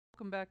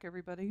Welcome back,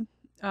 everybody.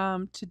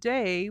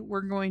 Today we're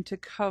going to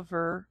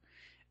cover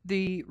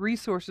the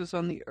resources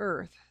on the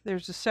Earth.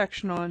 There's a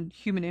section on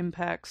human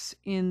impacts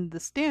in the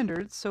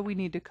standards, so we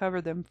need to cover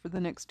them for the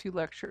next two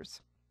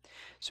lectures.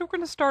 So we're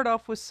going to start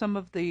off with some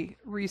of the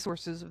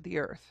resources of the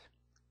Earth.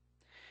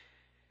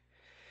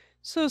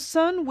 So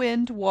sun,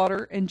 wind,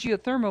 water, and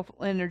geothermal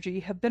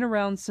energy have been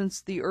around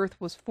since the Earth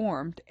was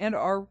formed and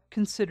are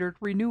considered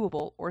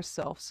renewable or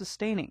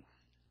self-sustaining.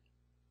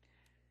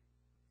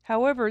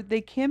 However,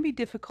 they can be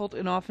difficult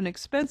and often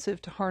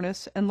expensive to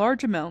harness, and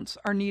large amounts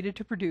are needed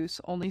to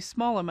produce only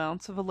small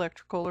amounts of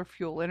electrical or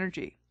fuel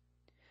energy.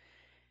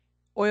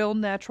 Oil,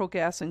 natural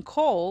gas, and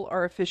coal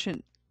are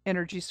efficient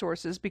energy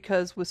sources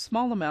because with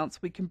small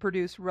amounts we can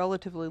produce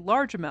relatively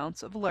large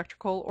amounts of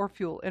electrical or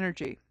fuel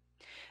energy.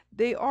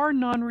 They are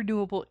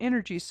non-renewable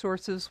energy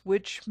sources,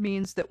 which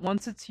means that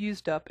once it's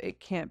used up, it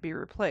can't be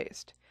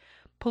replaced.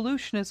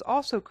 Pollution is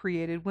also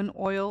created when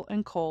oil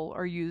and coal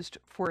are used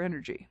for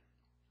energy.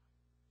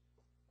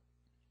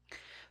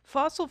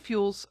 Fossil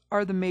fuels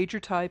are the major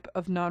type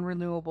of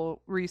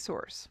non-renewable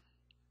resource.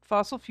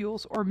 Fossil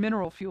fuels or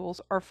mineral fuels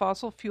are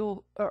fossil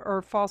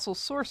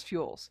source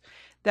fuels.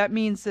 That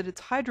means that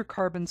it's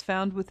hydrocarbons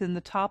found within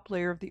the top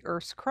layer of the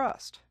Earth's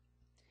crust.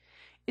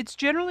 It's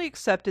generally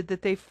accepted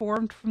that they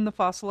formed from the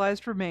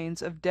fossilized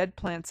remains of dead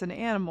plants and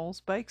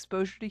animals by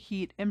exposure to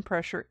heat and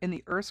pressure in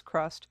the Earth's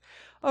crust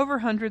over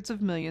hundreds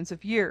of millions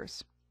of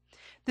years.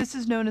 This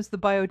is known as the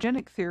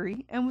biogenic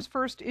theory and was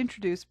first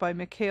introduced by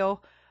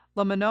Mikhail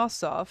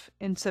Lomonosov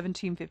in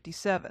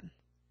 1757.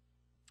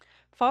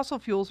 Fossil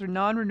fuels are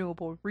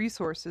non-renewable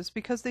resources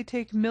because they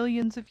take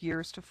millions of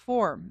years to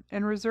form,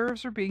 and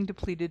reserves are being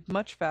depleted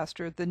much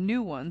faster than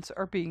new ones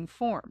are being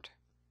formed.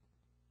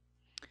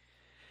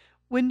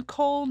 When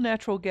coal,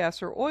 natural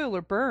gas, or oil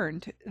are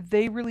burned,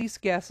 they release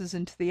gases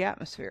into the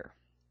atmosphere.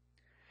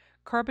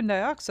 Carbon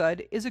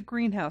dioxide is a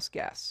greenhouse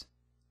gas,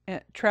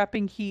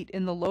 trapping heat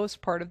in the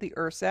lowest part of the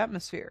Earth's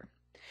atmosphere.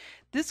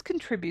 This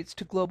contributes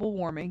to global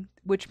warming,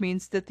 which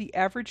means that the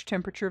average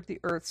temperature of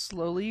the Earth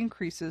slowly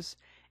increases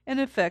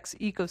and affects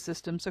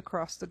ecosystems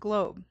across the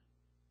globe.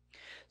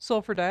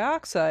 Sulfur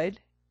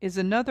dioxide is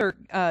another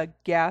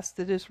gas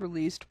that is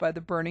released by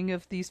the burning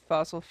of these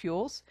fossil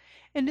fuels,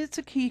 and it's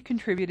a key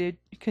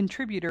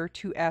contributor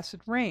to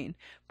acid rain,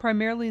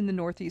 primarily in the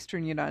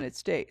northeastern United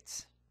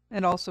States,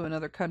 and also in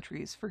other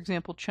countries. For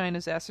example,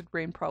 China's acid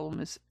rain problem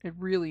is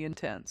really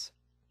intense.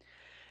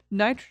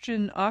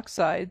 Nitrogen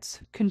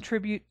oxides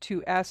contribute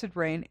to acid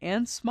rain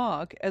and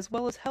smog, as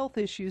well as health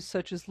issues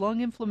such as lung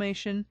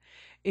inflammation,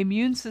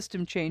 immune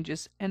system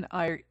changes, and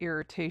eye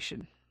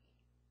irritation.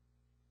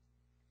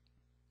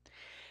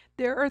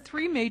 There are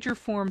three major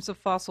forms of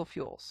fossil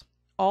fuels.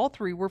 All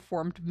three were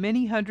formed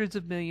many hundreds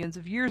of millions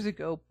of years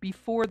ago,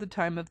 before the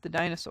time of the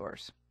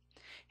dinosaurs.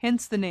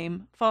 Hence the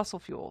name fossil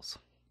fuels.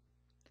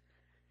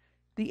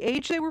 The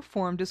age they were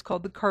formed is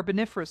called the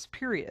Carboniferous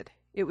period.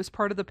 It was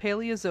part of the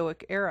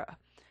Paleozoic era.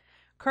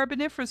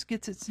 Carboniferous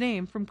gets its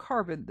name from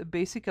carbon, the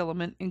basic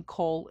element in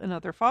coal and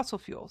other fossil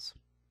fuels.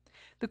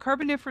 The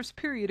Carboniferous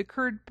period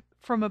occurred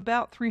from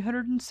about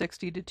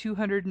 360 to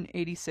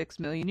 286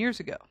 million years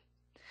ago.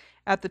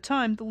 At the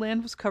time, the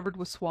land was covered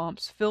with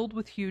swamps filled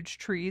with huge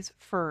trees,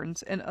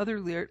 ferns, and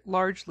other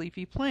large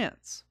leafy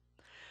plants.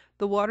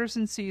 The waters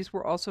and seas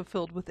were also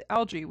filled with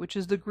algae, which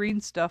is the green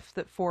stuff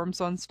that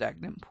forms on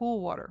stagnant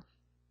pool water.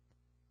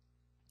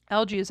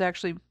 Algae is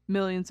actually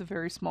millions of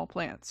very small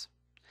plants.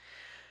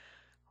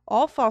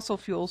 All fossil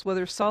fuels,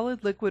 whether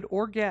solid, liquid,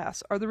 or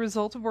gas, are the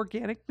result of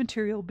organic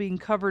material being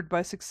covered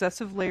by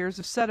successive layers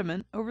of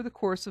sediment over the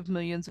course of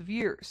millions of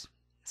years.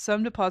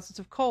 Some deposits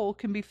of coal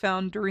can be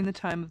found during the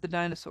time of the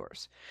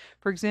dinosaurs.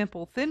 For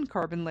example, thin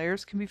carbon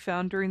layers can be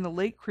found during the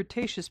late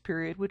Cretaceous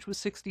period, which was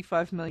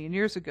 65 million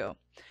years ago,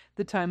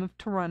 the time of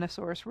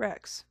Tyrannosaurus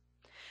rex.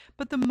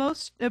 But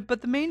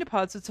the main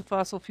deposits of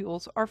fossil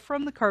fuels are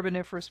from the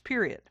Carboniferous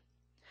period.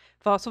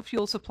 Fossil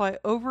fuels supply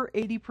over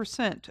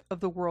 80% of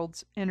the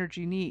world's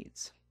energy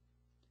needs.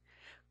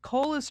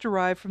 Coal is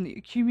derived from the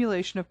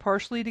accumulation of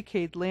partially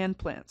decayed land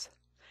plants.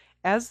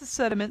 As the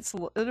sediment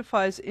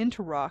solidifies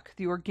into rock,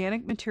 the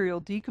organic material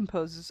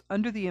decomposes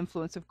under the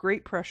influence of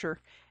great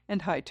pressure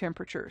and high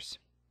temperatures.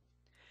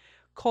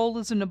 Coal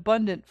is an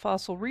abundant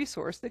fossil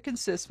resource that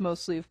consists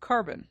mostly of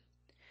carbon.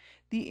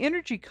 The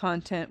energy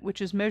content,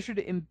 which is measured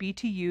in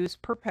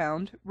BTUs per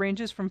pound,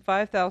 ranges from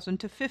 5,000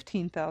 to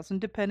 15,000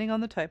 depending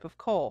on the type of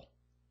coal.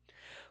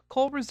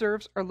 Coal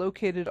reserves are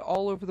located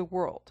all over the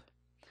world.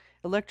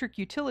 Electric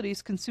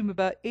utilities consume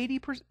about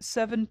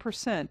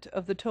 87%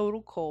 of the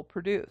total coal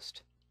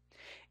produced.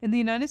 In the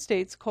United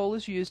States, coal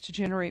is used to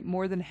generate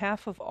more than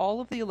half of all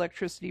of the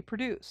electricity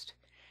produced.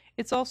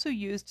 It's also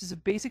used as a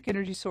basic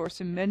energy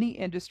source in many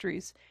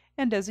industries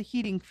and as a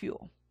heating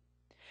fuel.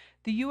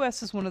 The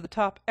U.S. is one of the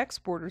top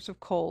exporters of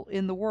coal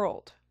in the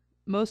world.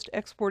 Most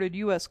exported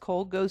U.S.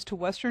 coal goes to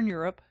Western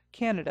Europe,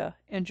 Canada,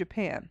 and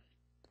Japan.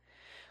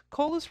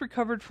 Coal is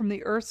recovered from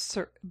the earth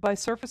by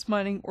surface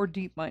mining or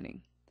deep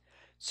mining.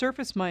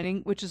 Surface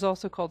mining, which is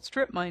also called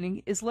strip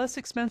mining, is less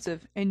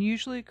expensive and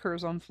usually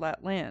occurs on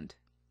flat land.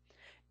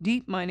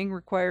 Deep mining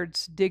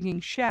requires digging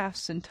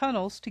shafts and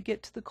tunnels to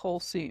get to the coal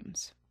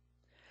seams.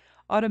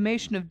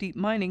 Automation of deep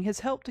mining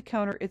has helped to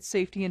counter its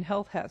safety and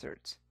health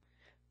hazards.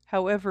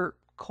 However,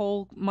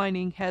 coal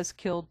mining has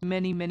killed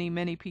many, many,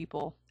 many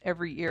people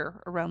every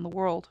year around the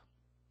world.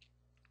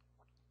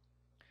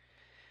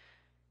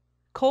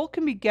 Coal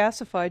can be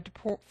gasified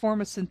to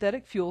form a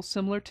synthetic fuel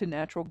similar to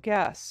natural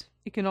gas.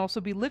 It can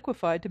also be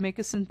liquefied to make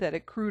a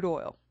synthetic crude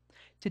oil.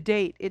 To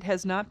date, it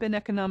has not been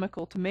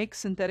economical to make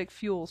synthetic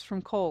fuels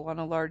from coal on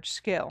a large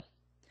scale.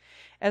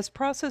 As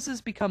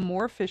processes become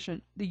more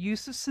efficient, the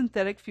use of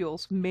synthetic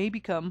fuels may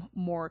become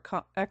more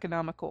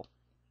economical.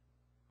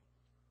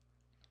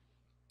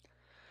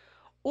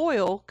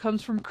 Oil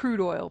comes from crude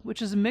oil,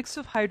 which is a mix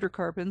of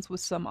hydrocarbons with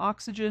some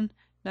oxygen,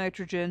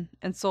 nitrogen,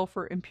 and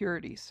sulfur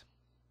impurities.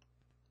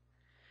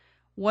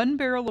 1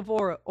 barrel of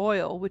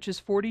oil, which is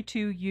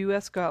 42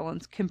 US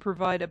gallons, can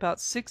provide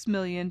about 6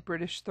 million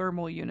British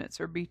thermal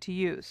units, or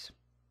BTUs.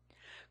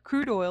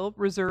 Crude oil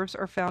reserves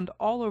are found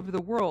all over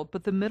the world,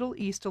 but the Middle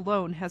East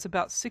alone has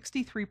about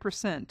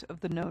 63%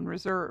 of the known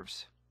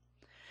reserves.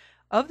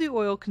 Of the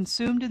oil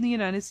consumed in the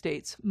United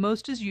States,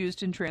 most is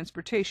used in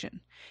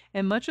transportation,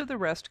 and much of the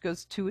rest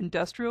goes to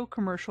industrial,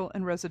 commercial,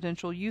 and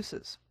residential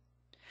uses.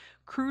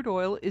 Crude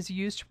oil is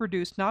used to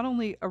produce not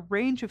only a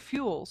range of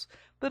fuels,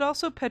 but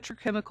also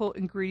petrochemical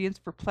ingredients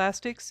for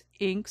plastics,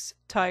 inks,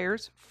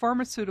 tires,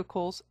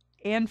 pharmaceuticals,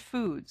 and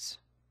foods.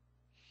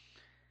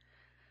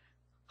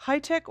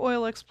 High-tech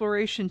oil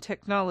exploration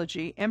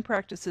technology and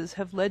practices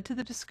have led to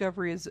the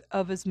discovery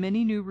of as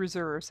many new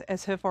reserves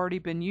as have already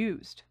been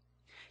used.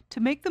 To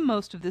make the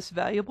most of this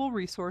valuable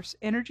resource,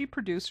 energy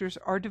producers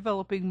are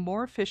developing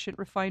more efficient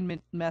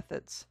refinement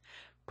methods.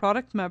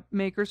 Product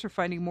makers are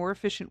finding more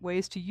efficient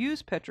ways to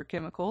use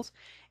petrochemicals,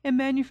 and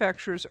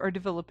manufacturers are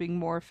developing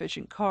more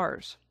efficient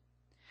cars.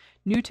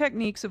 New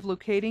techniques of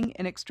locating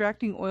and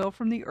extracting oil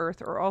from the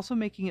earth are also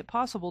making it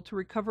possible to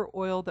recover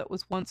oil that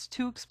was once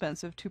too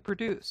expensive to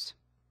produce.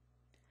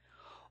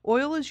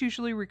 Oil is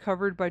usually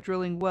recovered by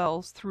drilling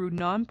wells through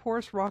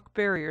non-porous rock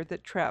barrier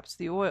that traps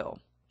the oil.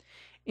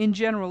 In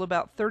general,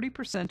 about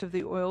 30% of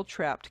the oil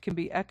trapped can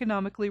be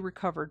economically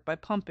recovered by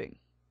pumping.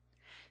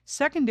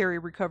 Secondary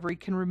recovery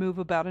can remove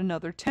about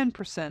another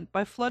 10%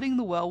 by flooding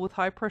the well with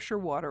high-pressure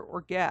water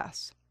or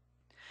gas.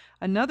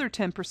 Another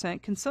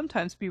 10% can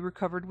sometimes be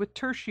recovered with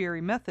tertiary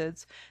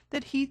methods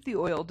that heat the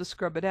oil to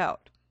scrub it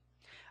out.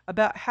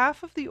 About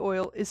half of the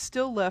oil is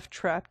still left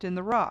trapped in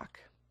the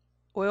rock.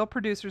 Oil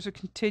producers are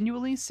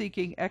continually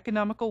seeking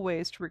economical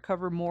ways to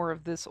recover more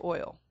of this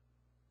oil.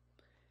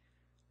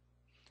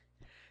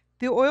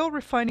 The oil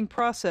refining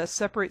process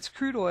separates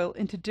crude oil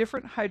into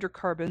different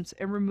hydrocarbons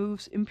and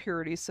removes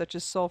impurities such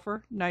as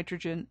sulfur,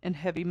 nitrogen, and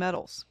heavy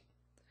metals.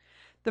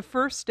 The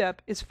first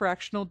step is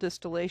fractional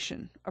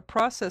distillation, a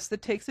process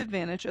that takes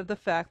advantage of the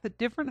fact that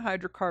different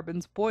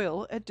hydrocarbons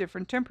boil at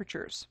different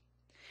temperatures.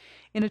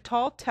 In a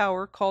tall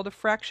tower called a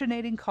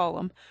fractionating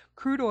column,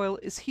 crude oil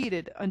is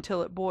heated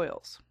until it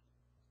boils.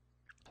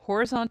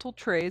 Horizontal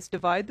trays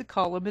divide the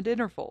column at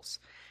intervals.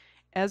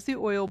 As the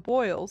oil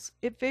boils,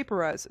 it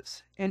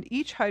vaporizes, and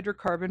each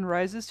hydrocarbon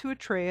rises to a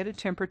tray at a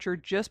temperature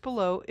just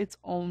below its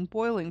own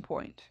boiling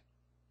point.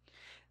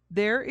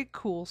 There it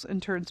cools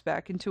and turns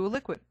back into a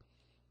liquid.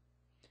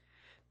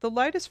 The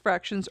lightest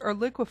fractions are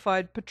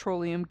liquefied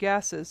petroleum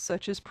gases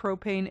such as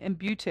propane and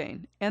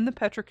butane, and the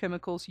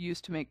petrochemicals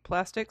used to make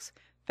plastics,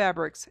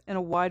 fabrics, and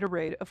a wide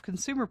array of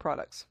consumer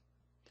products.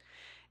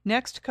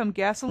 Next come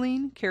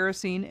gasoline,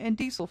 kerosene, and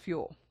diesel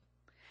fuel.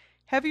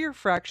 Heavier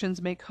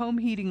fractions make home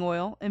heating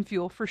oil and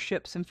fuel for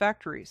ships and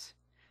factories.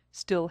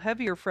 Still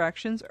heavier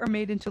fractions are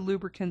made into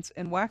lubricants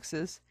and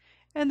waxes,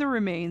 and the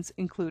remains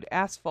include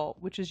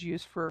asphalt, which is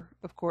used for,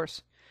 of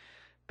course,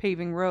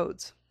 paving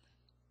roads.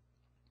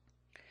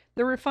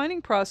 The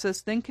refining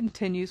process then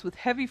continues with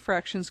heavy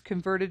fractions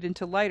converted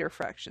into lighter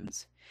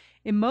fractions.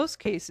 In most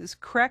cases,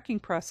 cracking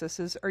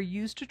processes are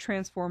used to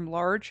transform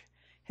large,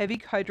 heavy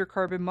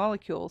hydrocarbon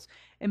molecules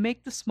and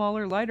make the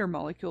smaller, lighter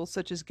molecules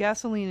such as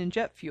gasoline and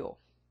jet fuel.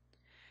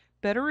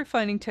 Better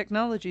refining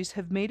technologies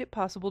have made it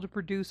possible to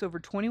produce over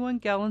 21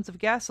 gallons of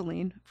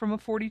gasoline from a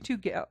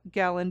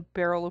 42-gallon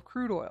barrel of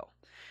crude oil,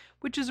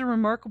 which is a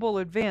remarkable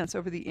advance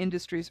over the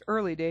industry's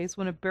early days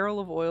when a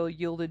barrel of oil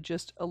yielded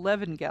just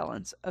 11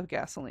 gallons of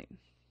gasoline.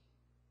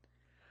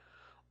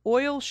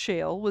 Oil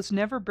shale was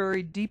never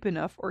buried deep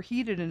enough or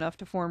heated enough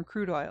to form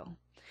crude oil.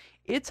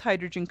 Its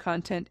hydrogen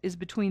content is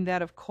between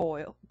that of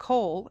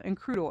coal and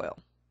crude oil.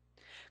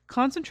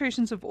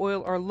 Concentrations of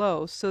oil are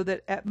low, so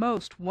that at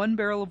most 1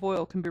 barrel of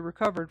oil can be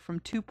recovered from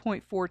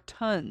 2.4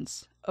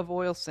 tons of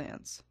oil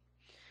sands,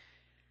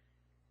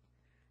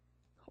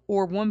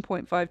 or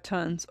 1.5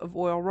 tons of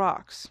oil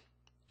rocks.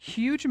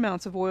 Huge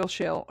amounts of oil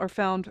shale are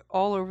found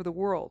all over the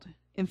world.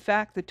 In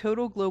fact, the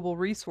total global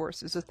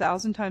resource is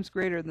 1,000 times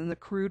greater than the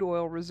crude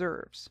oil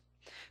reserves.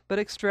 But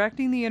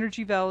extracting the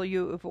energy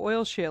value of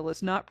oil shale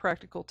is not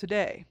practical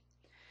today.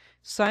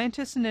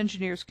 Scientists and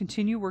engineers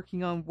continue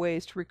working on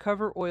ways to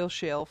recover oil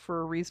shale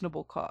for a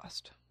reasonable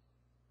cost.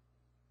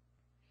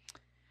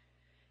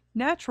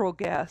 Natural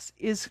gas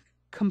is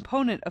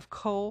component of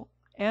coal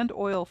and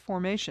oil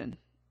formation.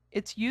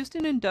 It's used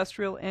in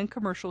industrial and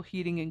commercial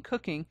heating and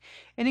cooking,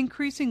 and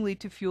increasingly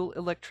to fuel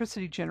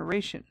electricity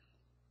generation.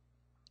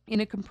 In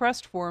a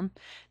compressed form,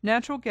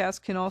 natural gas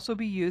can also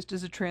be used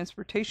as a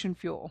transportation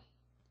fuel.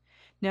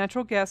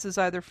 Natural gas is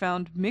either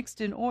found mixed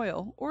in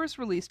oil or is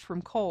released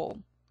from coal.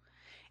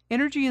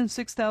 Energy in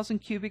 6,000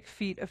 cubic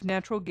feet of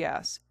natural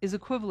gas is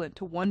equivalent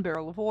to 1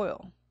 barrel of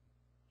oil.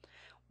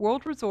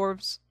 World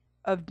reserves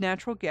of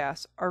natural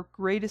gas are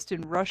greatest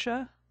in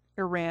Russia,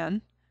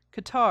 Iran,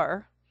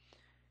 Qatar,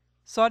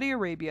 Saudi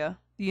Arabia,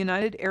 the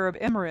United Arab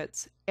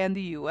Emirates, and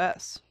the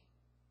U.S.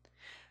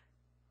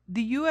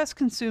 The U.S.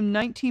 consumed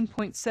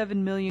 19.7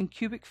 million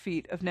cubic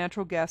feet of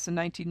natural gas in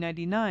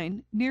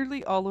 1999,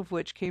 nearly all of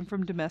which came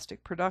from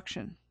domestic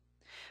production.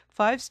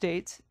 5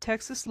 states,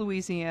 Texas,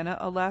 Louisiana,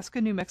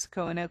 Alaska, New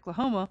Mexico, and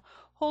Oklahoma,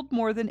 hold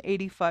more than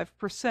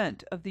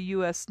 85% of the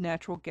U.S.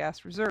 natural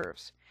gas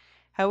reserves.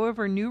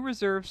 However, new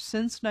reserves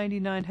since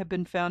 '99 have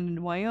been found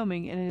in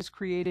Wyoming, and it has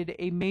created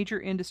a major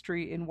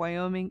industry in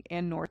Wyoming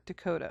and North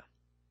Dakota.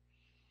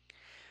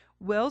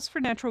 Wells for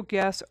natural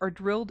gas are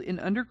drilled in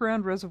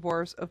underground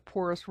reservoirs of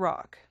porous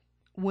rock.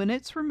 When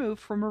it's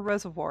removed from a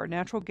reservoir,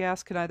 natural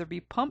gas can either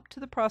be pumped to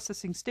the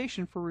processing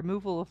station for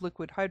removal of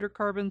liquid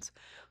hydrocarbons,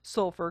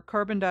 sulfur,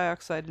 carbon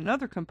dioxide, and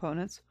other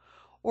components,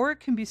 or it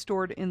can be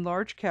stored in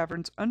large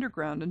caverns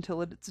underground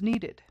until it is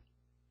needed.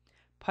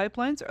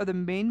 Pipelines are the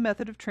main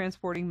method of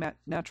transporting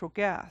natural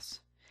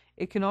gas.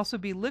 It can also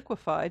be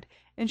liquefied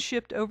and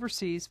shipped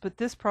overseas, but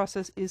this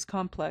process is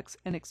complex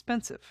and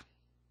expensive.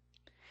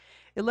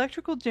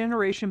 Electrical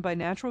generation by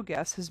natural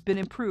gas has been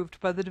improved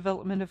by the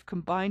development of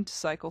combined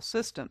cycle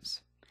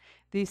systems.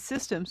 These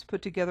systems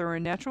put together a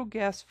natural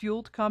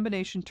gas-fueled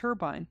combination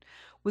turbine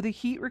with a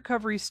heat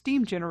recovery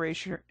steam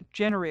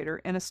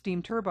generator and a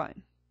steam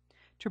turbine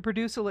to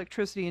produce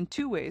electricity in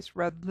 2 ways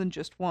rather than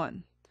just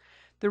one.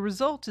 The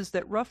result is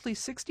that roughly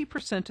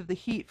 60% of the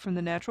heat from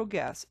the natural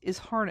gas is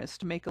harnessed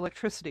to make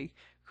electricity,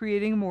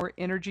 creating a more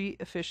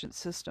energy-efficient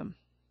system.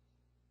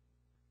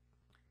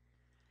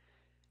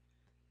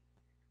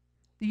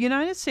 The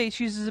United States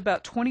uses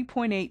about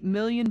 20.8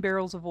 million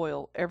barrels of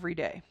oil every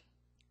day.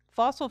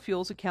 Fossil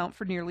fuels account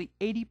for nearly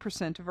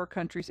 80% of our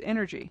country's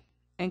energy,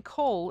 and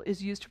coal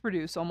is used to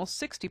produce almost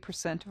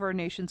 60% of our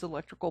nation's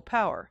electrical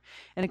power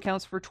and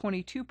accounts for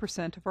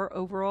 22% of our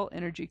overall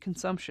energy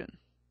consumption.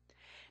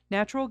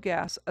 Natural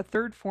gas, a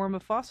third form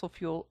of fossil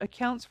fuel,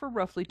 accounts for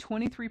roughly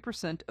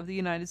 23% of the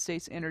United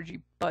States energy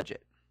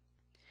budget.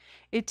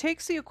 It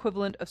takes the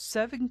equivalent of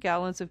 7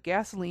 gallons of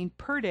gasoline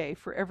per day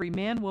for every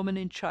man, woman,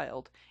 and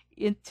child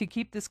to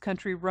keep this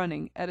country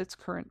running at its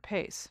current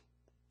pace.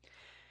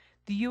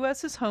 The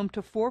U.S. is home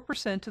to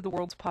 4% of the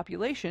world's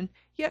population,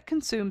 yet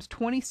consumes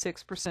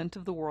 26%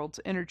 of the world's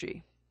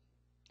energy.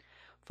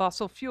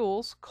 Fossil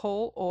fuels,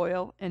 coal,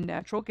 oil, and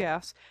natural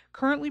gas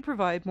currently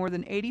provide more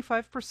than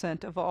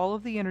 85% of all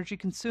of the energy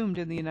consumed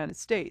in the United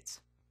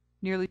States,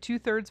 nearly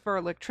 2/3 of our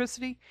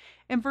electricity,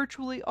 and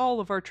virtually all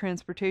of our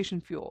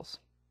transportation fuels.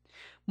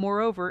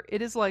 Moreover,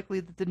 it is likely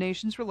that the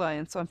nation's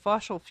reliance on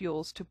fossil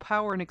fuels to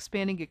power an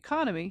expanding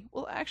economy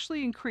will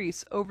actually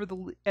increase over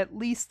at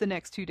least the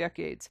next 2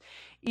 decades,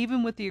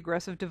 even with the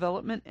aggressive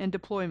development and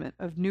deployment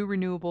of new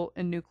renewable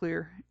and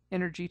nuclear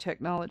energy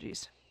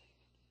technologies.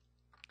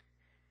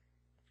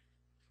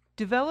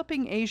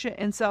 Developing Asia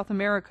and South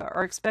America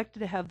are expected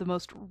to have the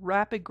most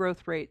rapid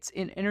growth rates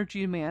in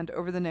energy demand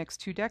over the next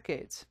 2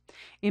 decades.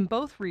 In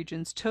both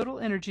regions, total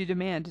energy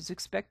demand is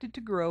expected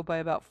to grow by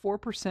about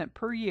 4%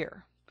 per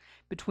year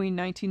between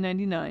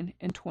 1999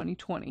 and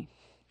 2020.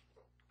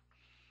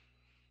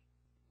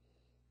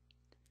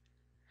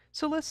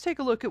 So let's take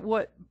a look at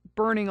what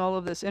burning all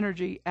of this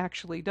energy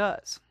actually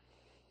does.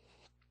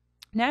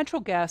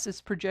 Natural gas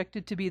is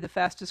projected to be the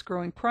fastest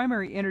growing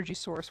primary energy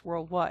source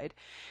worldwide,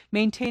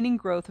 maintaining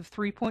growth of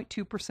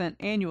 3.2%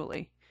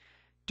 annually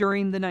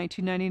during the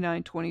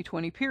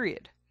 1999-2020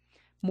 period,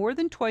 more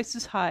than twice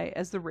as high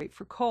as the rate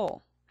for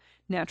coal.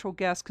 Natural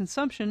gas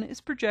consumption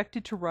is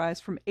projected to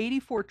rise from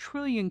 84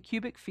 trillion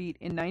cubic feet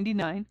in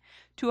 '99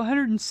 to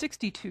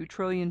 162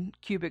 trillion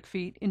cubic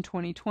feet in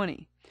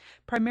 2020,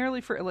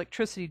 primarily for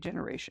electricity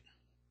generation.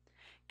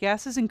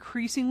 Gas is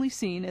increasingly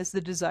seen as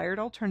the desired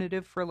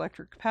alternative for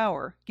electric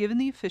power, given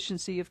the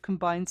efficiency of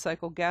combined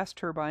cycle gas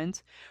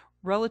turbines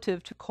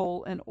relative to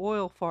coal and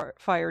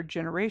oil-fired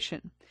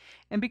generation,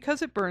 and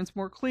because it burns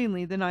more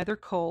cleanly than either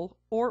coal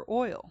or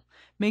oil,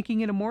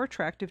 making it a more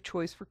attractive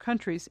choice for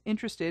countries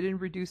interested in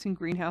reducing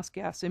greenhouse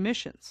gas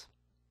emissions.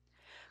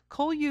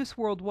 Coal use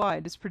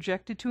worldwide is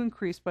projected to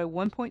increase by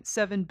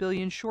 1.7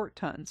 billion short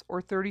tons,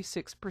 or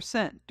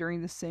 36%,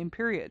 during the same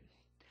period.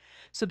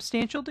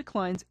 Substantial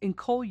declines in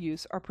coal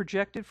use are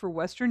projected for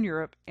Western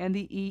Europe and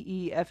the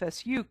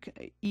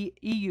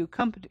EU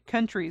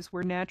countries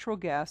where natural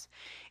gas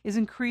is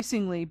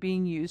increasingly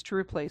being used to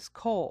replace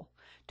coal,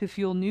 to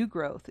fuel new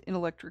growth in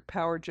electric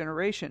power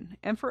generation,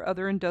 and for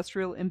other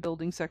industrial and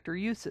building sector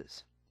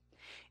uses.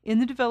 In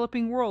the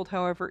developing world,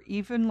 however,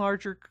 even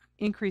larger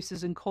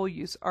increases in coal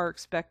use are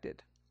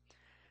expected.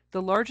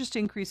 The largest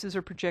increases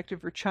are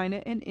projected for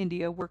China and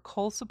India, where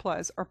coal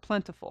supplies are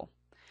plentiful.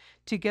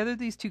 Together,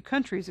 these two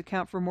countries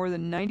account for more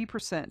than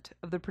 90%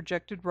 of the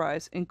projected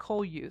rise in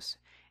coal use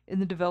in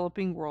the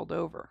developing world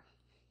over.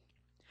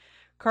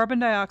 Carbon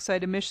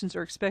dioxide emissions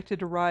are expected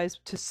to rise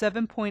to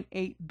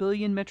 7.8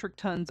 billion metric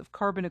tons of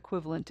carbon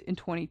equivalent in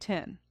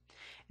 2010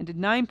 and to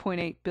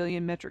 9.8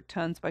 billion metric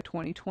tons by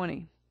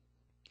 2020.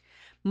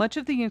 Much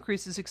of the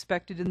increase is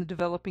expected in the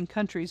developing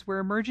countries, where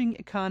emerging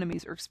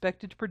economies are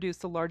expected to produce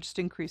the largest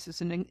increases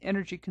in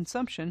energy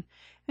consumption,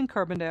 and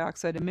carbon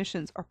dioxide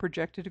emissions are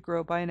projected to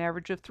grow by an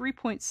average of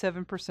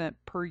 3.7%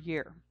 per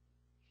year.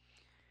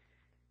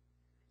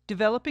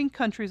 Developing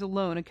countries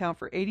alone account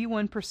for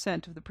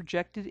 81% of the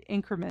projected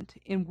increment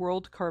in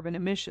world carbon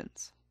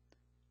emissions.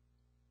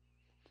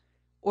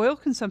 Oil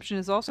consumption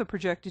is also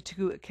projected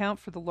to account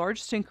for the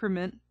largest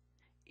increment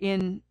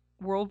in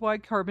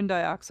worldwide carbon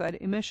dioxide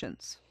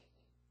emissions.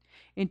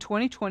 In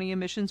 2020,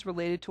 emissions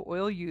related to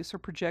oil use are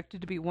projected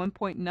to be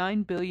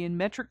 1.9 billion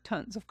metric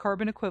tons of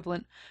carbon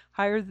equivalent,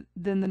 higher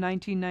than the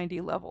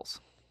 1990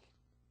 levels.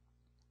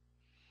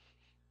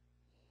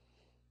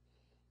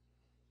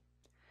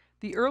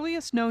 The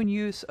earliest known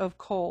use of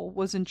coal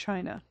was in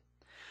China.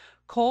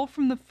 Coal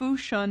from the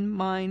Fushan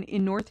mine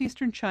in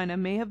northeastern China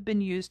may have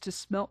been used to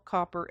smelt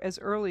copper as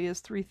early as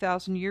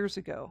 3,000 years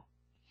ago.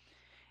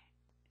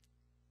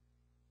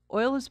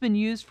 Oil has been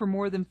used for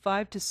more than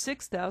 5,000 to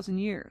 6,000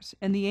 years,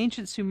 and the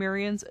ancient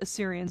Sumerians,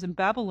 Assyrians, and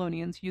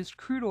Babylonians used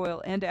crude oil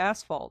and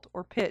asphalt,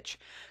 or pitch,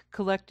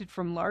 collected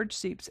from large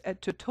seeps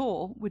at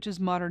Tutul, which is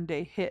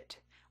modern-day Hit,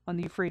 on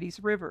the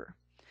Euphrates River.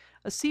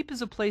 A seep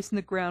is a place in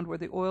the ground where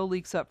the oil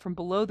leaks up from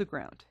below the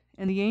ground,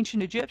 and the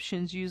ancient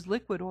Egyptians used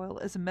liquid oil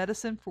as a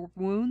medicine for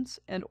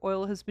wounds, and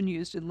oil has been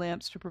used in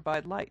lamps to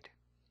provide light.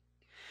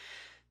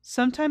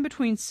 Sometime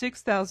between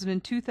 6,000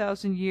 and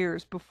 2,000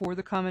 years before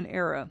the Common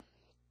Era,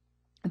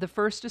 the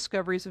first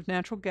discoveries of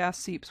natural gas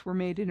seeps were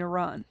made in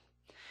Iran.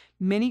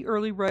 Many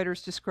early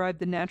writers described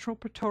the natural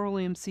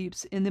petroleum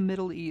seeps in the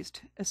Middle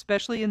East,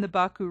 especially in the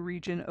Baku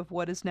region of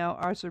what is now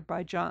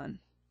Azerbaijan.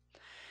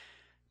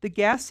 The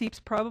gas seeps,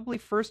 probably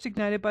first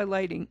ignited by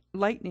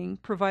lightning,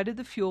 provided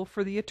the fuel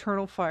for the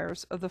eternal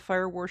fires of the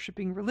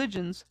fire-worshipping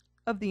religions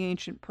of the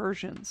ancient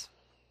Persians.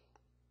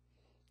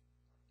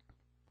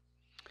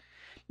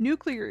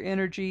 Nuclear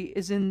energy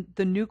is in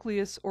the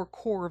nucleus or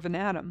core of an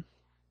atom.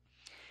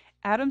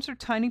 Atoms are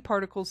tiny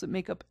particles that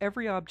make up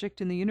every object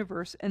in the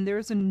universe, and there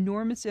is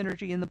enormous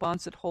energy in the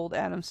bonds that hold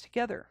atoms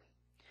together.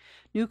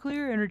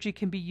 Nuclear energy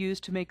can be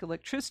used to make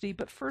electricity,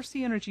 but first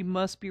the energy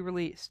must be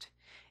released.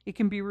 It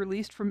can be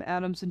released from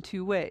atoms in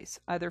two ways,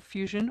 either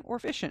fusion or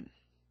fission.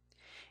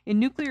 In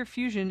nuclear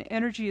fusion,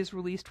 energy is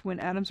released when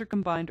atoms are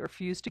combined or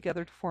fused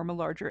together to form a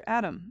larger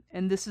atom,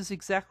 and this is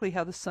exactly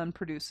how the sun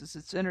produces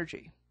its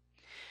energy.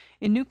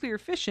 In nuclear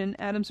fission,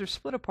 atoms are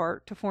split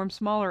apart to form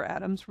smaller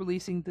atoms,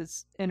 releasing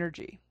this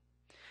energy.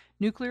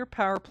 Nuclear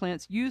power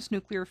plants use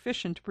nuclear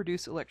fission to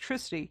produce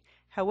electricity.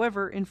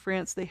 However, in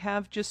France, they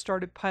have just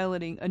started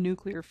piloting a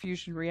nuclear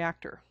fusion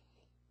reactor.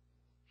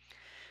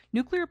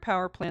 Nuclear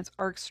power plants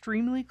are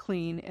extremely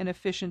clean and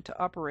efficient to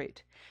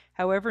operate.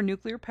 However,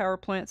 nuclear power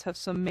plants have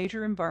some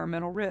major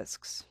environmental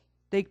risks.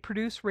 They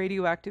produce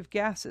radioactive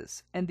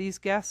gases, and these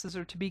gases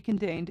are to be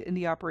contained in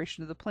the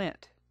operation of the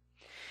plant.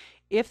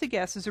 If the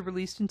gases are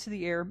released into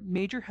the air,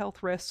 major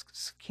health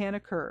risks can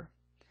occur.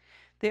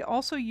 They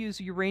also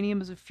use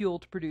uranium as a fuel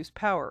to produce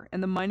power,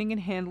 and the mining and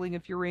handling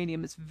of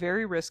uranium is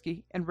very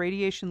risky, and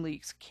radiation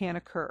leaks can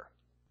occur.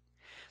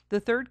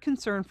 The third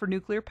concern for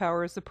nuclear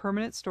power is the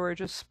permanent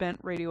storage of spent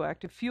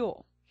radioactive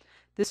fuel.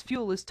 This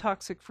fuel is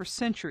toxic for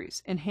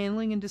centuries, and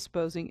handling and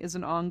disposing is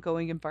an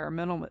ongoing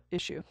environmental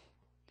issue.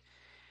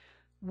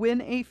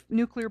 When a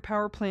nuclear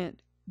power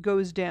plant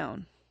goes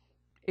down,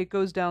 it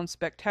goes down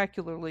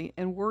spectacularly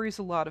and worries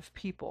a lot of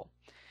people.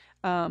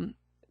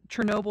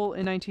 Chernobyl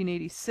in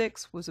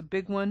 1986 was a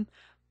big one,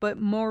 but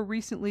more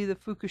recently the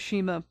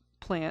Fukushima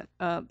plant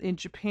in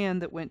Japan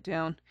that went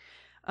down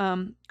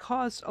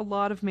caused a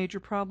lot of major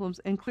problems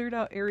and cleared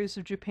out areas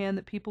of Japan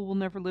that people will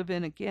never live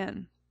in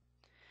again.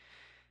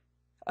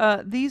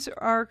 These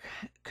are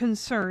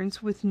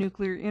concerns with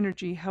nuclear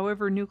energy.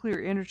 However, nuclear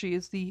energy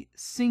is the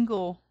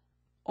single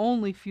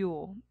only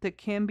fuel that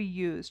can be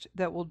used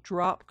that will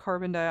drop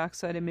carbon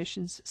dioxide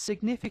emissions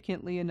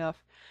significantly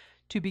enough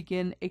to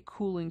begin a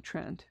cooling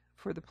trend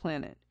for the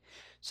planet.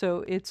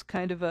 So it's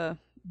kind of a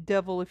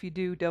devil if you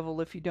do,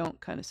 devil if you don't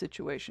kind of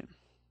situation.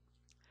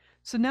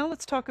 So now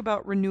let's talk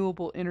about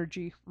renewable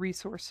energy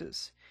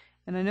resources.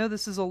 And I know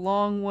this is a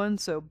long one,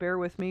 so bear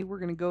with me. We're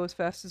going to go as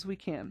fast as we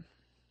can.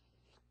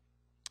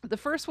 The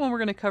first one we're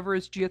going to cover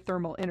is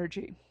geothermal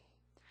energy.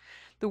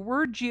 The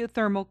word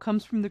geothermal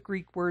comes from the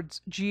Greek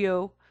words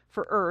geo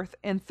for earth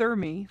and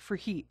thermi for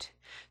heat.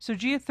 So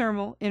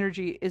geothermal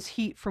energy is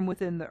heat from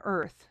within the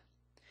earth.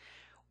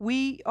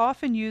 We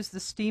often use the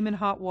steam and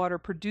hot water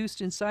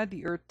produced inside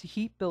the earth to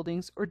heat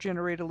buildings or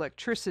generate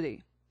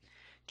electricity.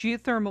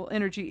 Geothermal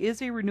energy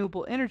is a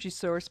renewable energy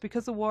source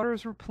because the water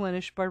is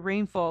replenished by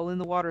rainfall in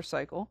the water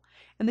cycle,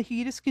 and the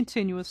heat is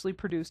continuously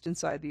produced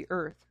inside the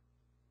earth.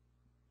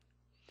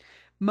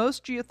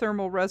 Most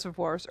geothermal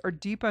reservoirs are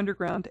deep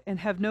underground and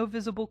have no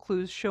visible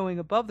clues showing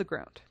above the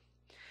ground.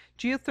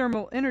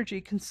 Geothermal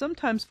energy can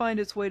sometimes find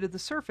its way to the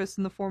surface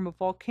in the form of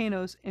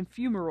volcanoes and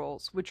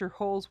fumaroles, which are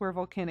holes where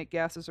volcanic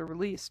gases are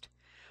released,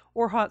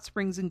 or hot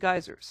springs and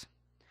geysers.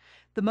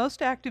 The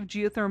most active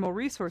geothermal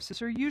resources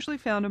are usually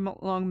found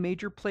along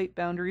major plate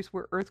boundaries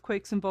where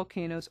earthquakes and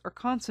volcanoes are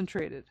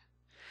concentrated.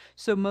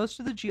 So most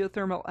of the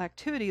geothermal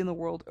activity in the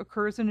world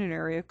occurs in an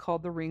area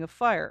called the Ring of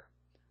Fire,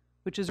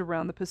 which is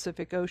around the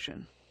Pacific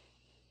Ocean.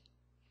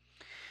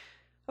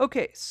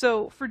 Okay,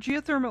 so for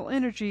geothermal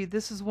energy,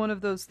 this is one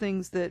of those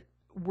things that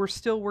we're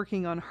still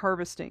working on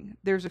harvesting.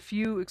 There's a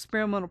few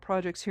experimental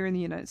projects here in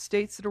the United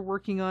States that are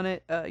working on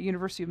it.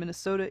 University of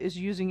Minnesota is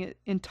using it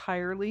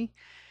entirely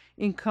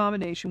in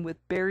combination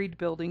with buried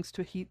buildings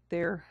to heat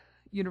their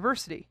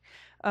university.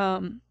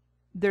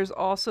 There's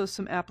also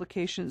some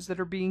applications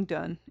that are being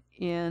done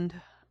in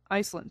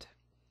Iceland.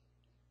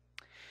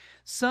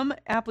 Some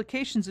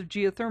applications of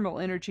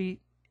geothermal energy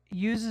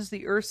uses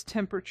the Earth's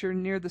temperature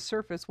near the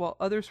surface, while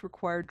others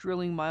require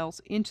drilling miles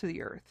into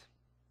the Earth.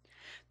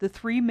 The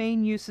three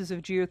main uses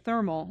of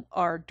geothermal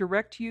are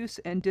direct use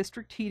and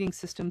district heating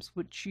systems,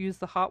 which use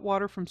the hot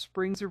water from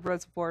springs or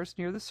reservoirs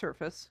near the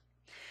surface,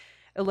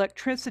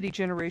 electricity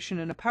generation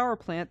in a power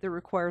plant that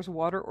requires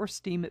water or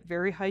steam at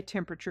very high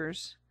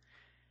temperatures.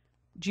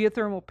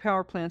 Geothermal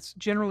power plants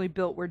generally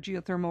built where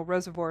geothermal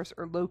reservoirs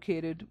are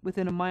located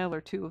within a mile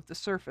or two of the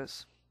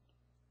surface,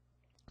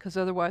 because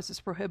otherwise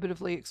it's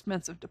prohibitively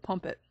expensive to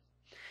pump it.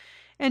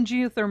 And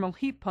geothermal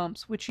heat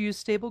pumps, which use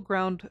stable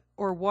ground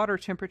or water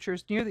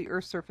temperatures near the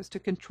Earth's surface to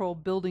control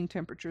building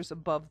temperatures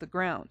above the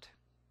ground.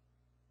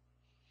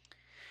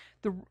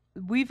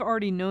 We've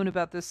already known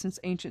about this since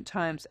ancient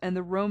times, and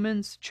the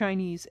Romans,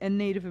 Chinese, and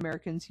Native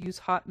Americans use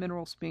hot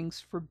mineral springs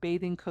for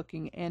bathing,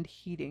 cooking, and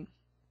heating.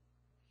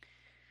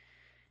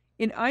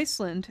 In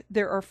Iceland,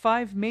 there are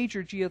 5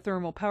 major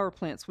geothermal power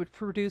plants which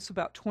produce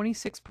about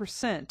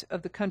 26%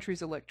 of the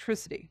country's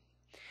electricity.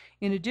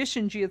 In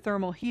addition,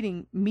 geothermal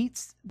heating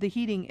meets the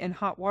heating and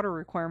hot water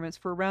requirements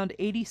for around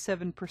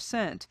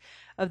 87%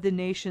 of the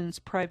nation's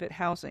private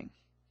housing.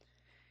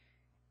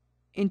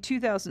 In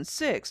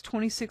 2006,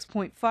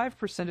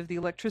 26.5% of the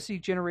electricity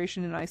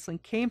generation in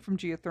Iceland came from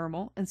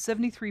geothermal and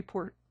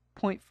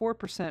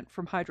 73.4%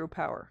 from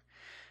hydropower,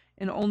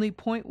 and only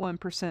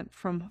 0.1%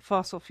 from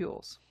fossil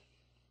fuels.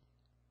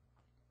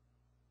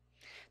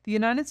 The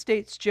United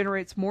States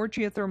generates more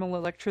geothermal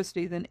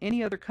electricity than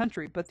any other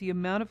country, but the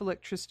amount of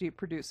electricity it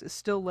produces is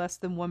still less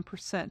than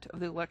 1% of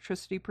the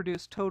electricity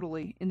produced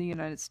totally in the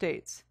United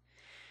States.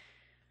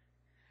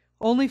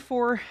 Only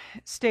 4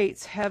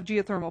 states have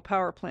geothermal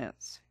power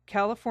plants.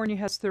 California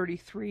has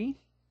 33,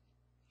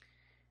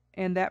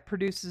 and those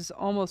produce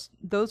almost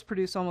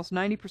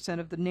 90%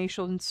 of the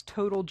nation's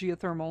total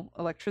geothermal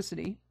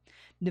electricity.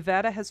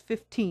 Nevada has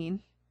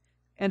 15,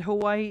 and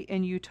Hawaii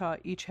and Utah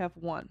each have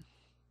 1.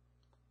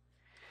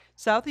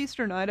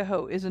 Southeastern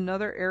Idaho is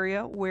another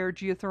area where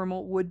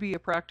geothermal would be a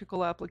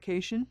practical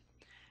application,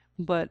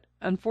 but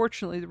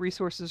unfortunately the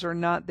resources are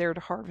not there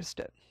to harvest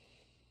it.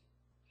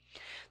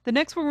 The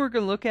next one we're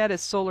going to look at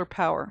is solar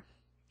power.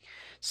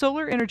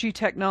 Solar energy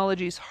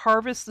technologies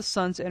harvest the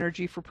sun's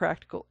energy for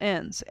practical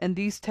ends, and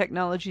these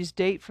technologies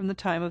date from the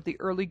time of the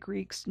early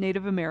Greeks,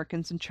 Native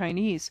Americans, and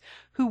Chinese,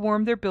 who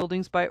warmed their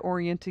buildings by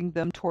orienting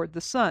them toward the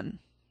sun.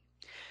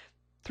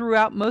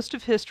 Throughout most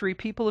of history,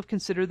 people have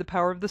considered the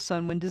power of the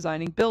sun when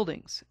designing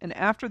buildings, and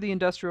after the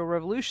Industrial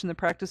Revolution, the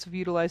practice of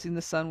utilizing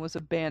the sun was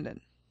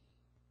abandoned.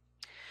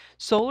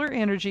 Solar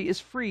energy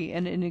is free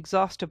and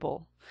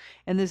inexhaustible,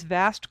 and this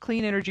vast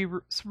clean energy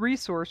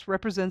resource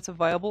represents a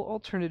viable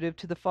alternative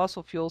to the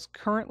fossil fuels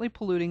currently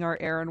polluting our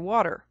air and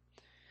water.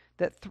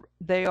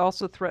 They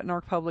also threaten our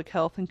public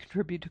health and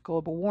contribute to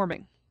global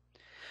warming.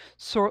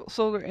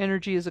 Solar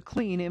energy is a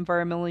clean,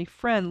 environmentally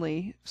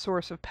friendly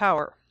source of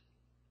power.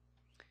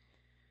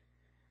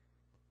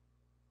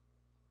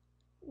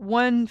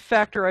 One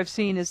factor I've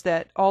seen is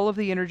that all of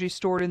the energy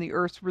stored in the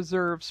Earth's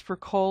reserves for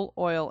coal,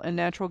 oil, and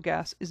natural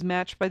gas is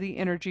matched by the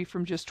energy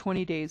from just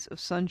 20 days of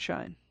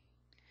sunshine.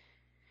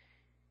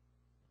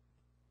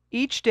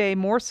 Each day,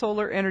 more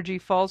solar energy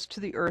falls to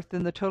the Earth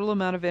than the total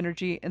amount of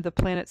energy in the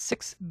planet's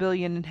 6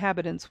 billion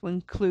inhabitants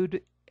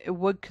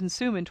would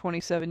consume in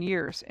 27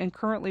 years, and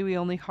currently we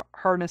only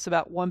harness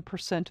about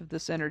 1% of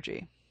this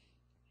energy.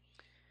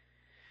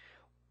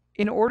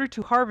 In order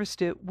to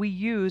harvest it, we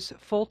use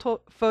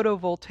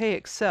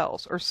photovoltaic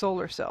cells, or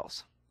solar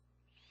cells.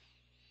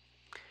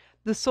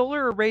 The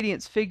solar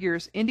irradiance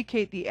figures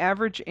indicate the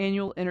average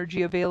annual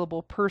energy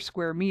available per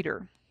square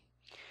meter.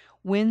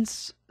 When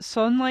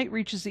sunlight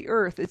reaches the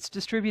Earth, it's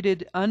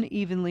distributed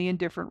unevenly in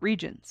different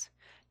regions.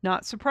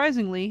 Not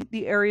surprisingly,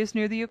 the areas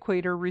near the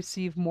equator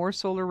receive more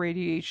solar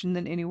radiation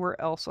than anywhere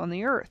else on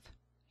the Earth.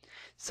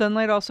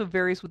 Sunlight also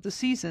varies with the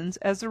seasons,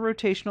 as the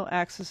rotational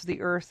axis of the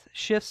Earth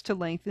shifts to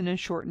lengthen and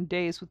shorten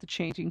days with the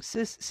changing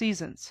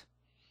seasons.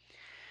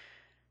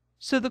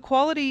 So the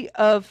quality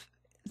of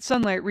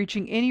sunlight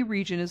reaching any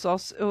region is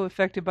also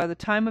affected by the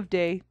time of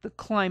day, the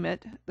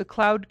climate, the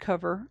cloud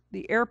cover,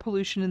 the air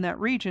pollution in that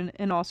region,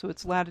 and also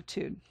its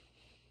latitude.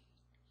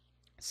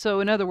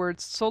 So in other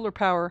words, solar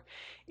power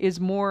is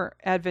more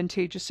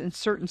advantageous in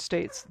certain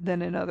states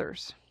than in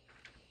others.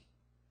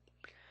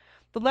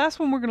 The last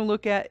one we're going to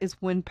look at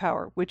is wind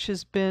power, which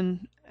has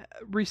been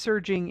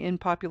resurging in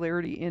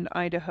popularity in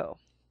Idaho.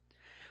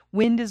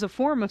 Wind is a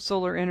form of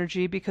solar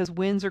energy because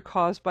winds are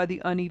caused by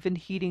the uneven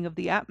heating of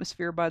the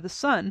atmosphere by the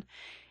sun,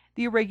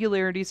 the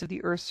irregularities of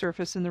the Earth's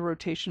surface, and the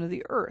rotation of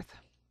the Earth.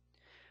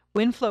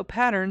 Wind flow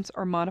patterns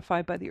are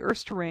modified by the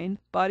Earth's terrain,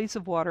 bodies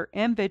of water,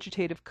 and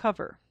vegetative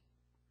cover.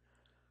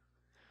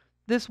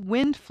 This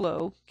wind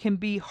flow can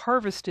be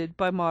harvested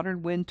by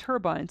modern wind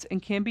turbines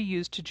and can be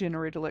used to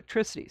generate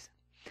electricity.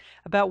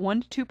 About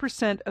 1 to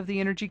 2% of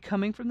the energy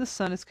coming from the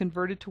sun is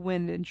converted to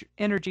wind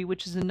energy,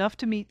 which is enough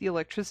to meet the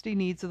electricity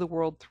needs of the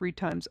world 3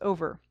 times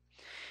over,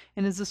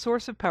 and is a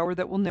source of power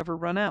that will never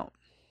run out.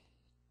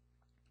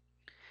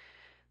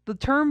 The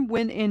term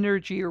wind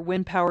energy or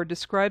wind power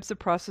describes the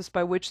process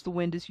by which the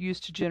wind is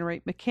used to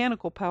generate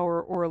mechanical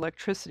power or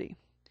electricity.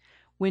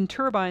 Wind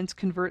turbines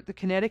convert the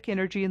kinetic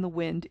energy in the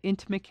wind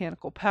into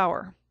mechanical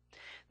power.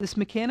 This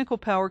mechanical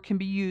power can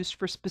be used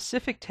for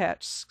specific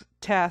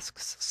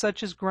tasks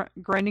such as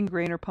grinding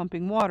grain or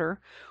pumping water,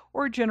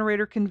 or a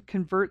generator can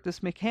convert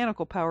this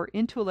mechanical power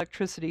into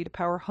electricity to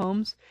power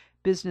homes,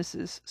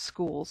 businesses,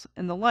 schools,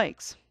 and the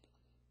likes.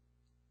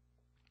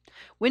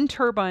 Wind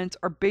turbines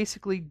are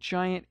basically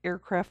giant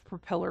aircraft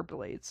propeller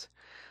blades.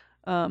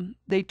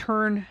 They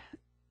turn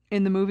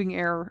in the moving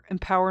air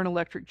and power an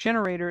electric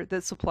generator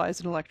that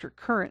supplies an electric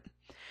current.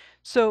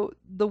 So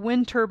the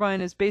wind turbine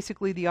is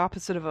basically the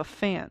opposite of a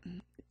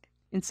fan.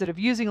 Instead of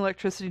using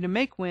electricity to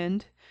make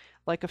wind,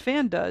 like a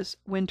fan does,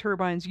 wind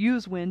turbines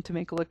use wind to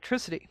make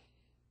electricity.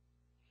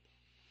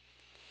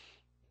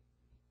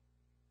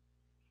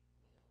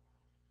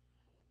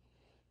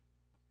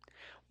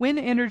 Wind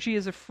energy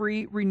is a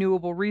free,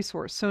 renewable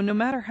resource, so no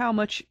matter how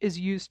much is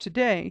used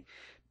today,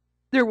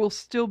 there will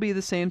still be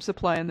the same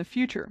supply in the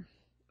future.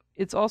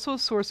 It's also a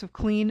source of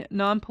clean,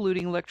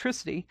 non-polluting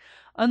electricity,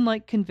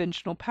 unlike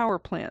conventional power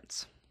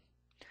plants.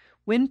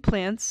 Wind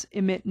plants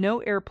emit no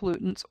air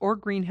pollutants or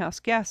greenhouse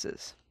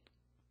gases.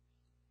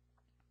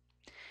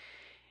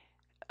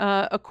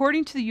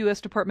 According to the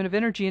U.S. Department of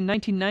Energy, in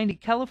 1990,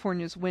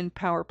 California's wind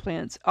power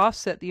plants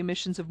offset the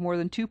emissions of more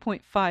than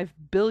 2.5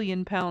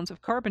 billion pounds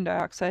of carbon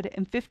dioxide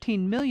and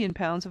 15 million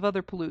pounds of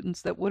other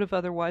pollutants that would have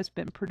otherwise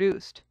been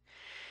produced.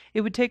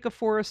 It would take a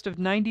forest of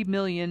 90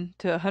 million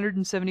to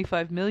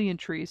 175 million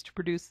trees to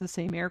produce the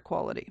same air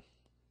quality.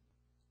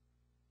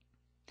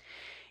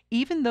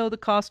 Even though the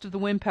cost of the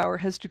wind power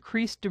has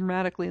decreased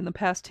dramatically in the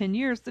past 10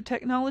 years, the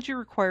technology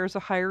requires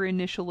a higher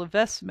initial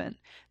investment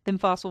than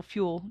fossil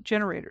fuel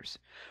generators.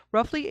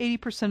 Roughly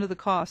 80% of the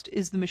cost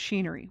is the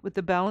machinery, with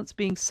the balance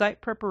being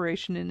site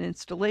preparation and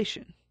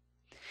installation.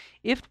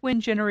 If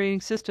wind generating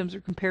systems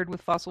are compared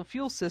with fossil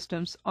fuel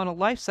systems on a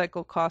life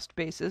cycle cost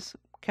basis,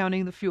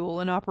 counting the fuel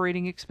and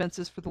operating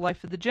expenses for the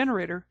life of the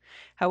generator,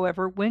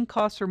 however, wind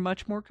costs are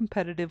much more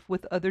competitive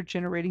with other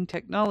generating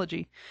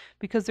technology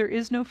because there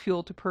is no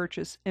fuel to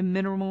purchase and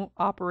minimal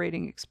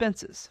operating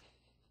expenses.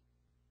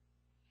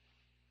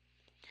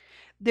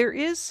 There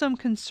is some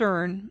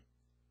concern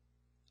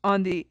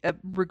on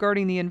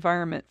regarding the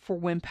environment for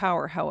wind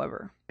power,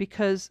 however,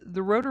 because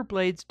the rotor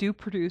blades do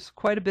produce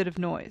quite a bit of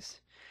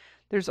noise.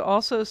 There's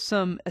also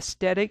some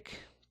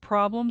aesthetic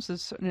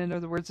problems, in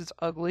other words, it's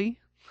ugly.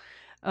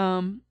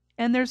 And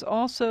there's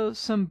also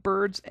some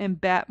birds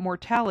and bat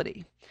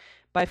mortality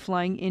by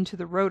flying into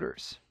the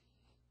rotors.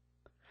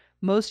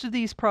 Most of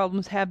these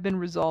problems have been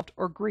resolved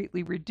or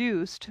greatly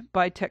reduced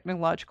by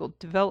technological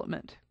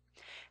development.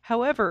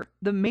 However,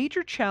 the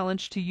major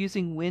challenge to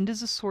using wind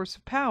as a source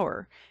of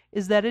power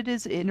is that it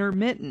is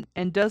intermittent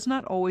and does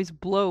not always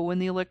blow when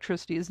the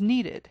electricity is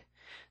needed.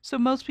 So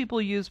most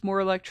people use more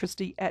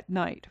electricity at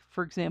night,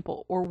 for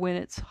example, or when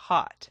it's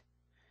hot,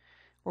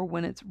 or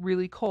when it's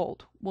really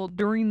cold. Well,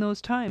 during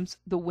those times,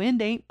 the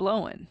wind ain't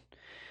blowing.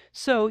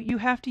 So you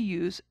have to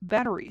use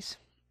batteries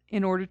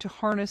in order to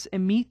harness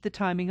and meet the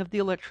timing of the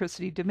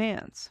electricity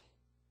demands.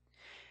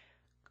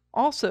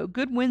 Also,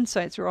 good wind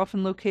sites are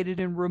often located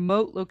in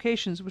remote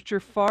locations which are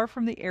far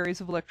from the areas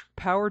of electric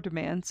power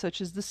demand, such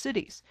as the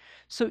cities.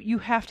 So you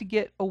have to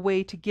get a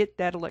way to get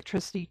that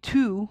electricity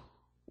to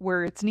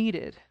where it's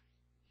needed.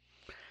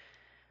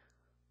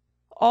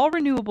 All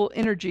renewable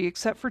energy,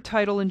 except for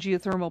tidal and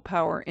geothermal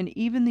power, and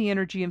even the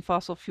energy in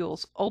fossil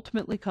fuels,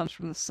 ultimately comes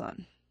from the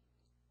sun.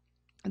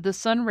 The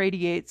sun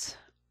radiates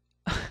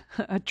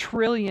 1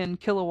 trillion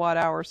kilowatt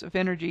hours of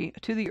energy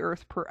to the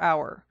Earth per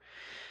hour.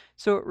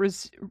 So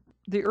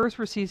the Earth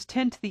receives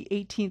 10 to the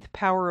 18th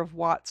power of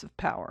watts of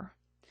power.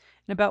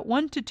 And about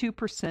 1 to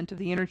 2% of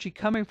the energy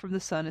coming from the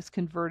sun is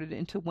converted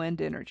into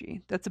wind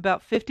energy. That's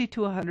about 50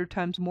 to 100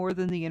 times more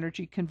than the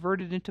energy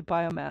converted into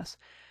biomass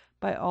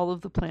by all of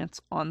the plants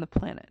on the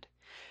planet.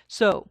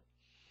 So,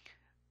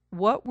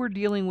 what we're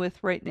dealing with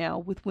right now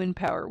with wind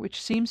power,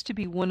 which seems to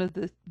be one of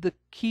the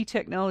key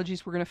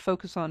technologies we're going to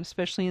focus on,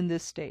 especially in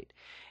this state,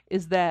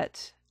 is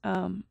that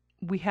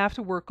we have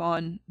to work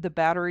on the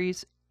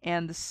batteries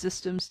and the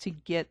systems to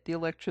get the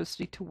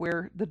electricity to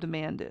where the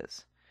demand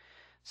is.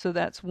 So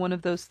that's one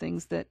of those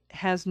things that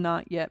has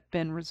not yet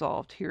been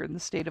resolved here in the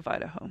state of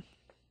Idaho.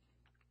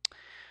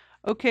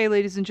 Okay,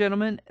 ladies and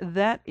gentlemen,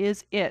 that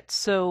is it.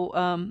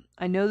 So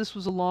I know this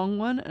was a long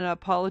one, and I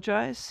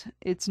apologize.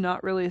 It's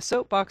not really a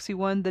soapboxy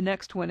one. The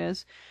next one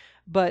is,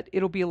 but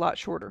it'll be a lot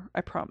shorter,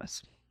 I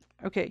promise.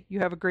 Okay, you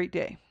have a great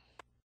day.